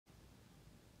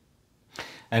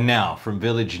And now, from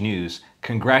Village News,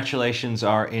 congratulations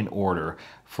are in order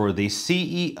for the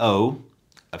CEO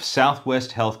of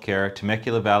Southwest Healthcare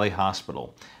Temecula Valley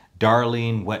Hospital,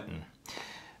 Darlene Wetton.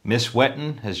 Miss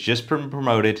Wetton has just been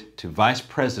promoted to Vice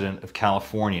President of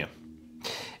California.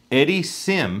 Eddie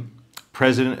Sim,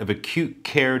 President of Acute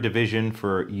Care Division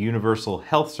for Universal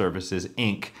Health Services,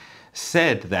 Inc.,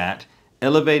 said that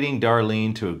elevating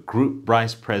Darlene to a group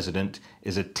vice president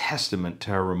is a testament to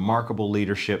her remarkable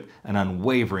leadership and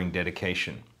unwavering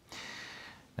dedication.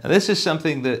 Now, this is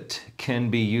something that can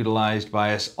be utilized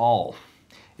by us all.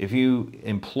 If you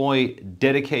employ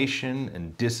dedication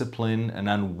and discipline and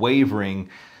unwavering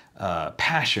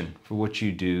passion for what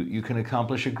you do, you can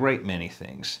accomplish a great many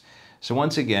things. So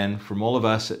once again, from all of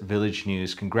us at Village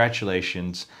News,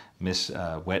 congratulations, Miss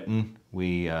Wetton.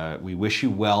 We wish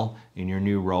you well in your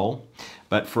new role.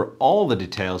 But for all the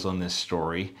details on this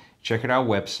story, check out our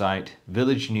website,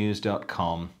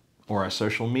 villagenews.com, or our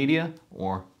social media,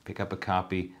 or pick up a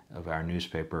copy of our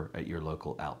newspaper at your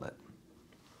local outlet.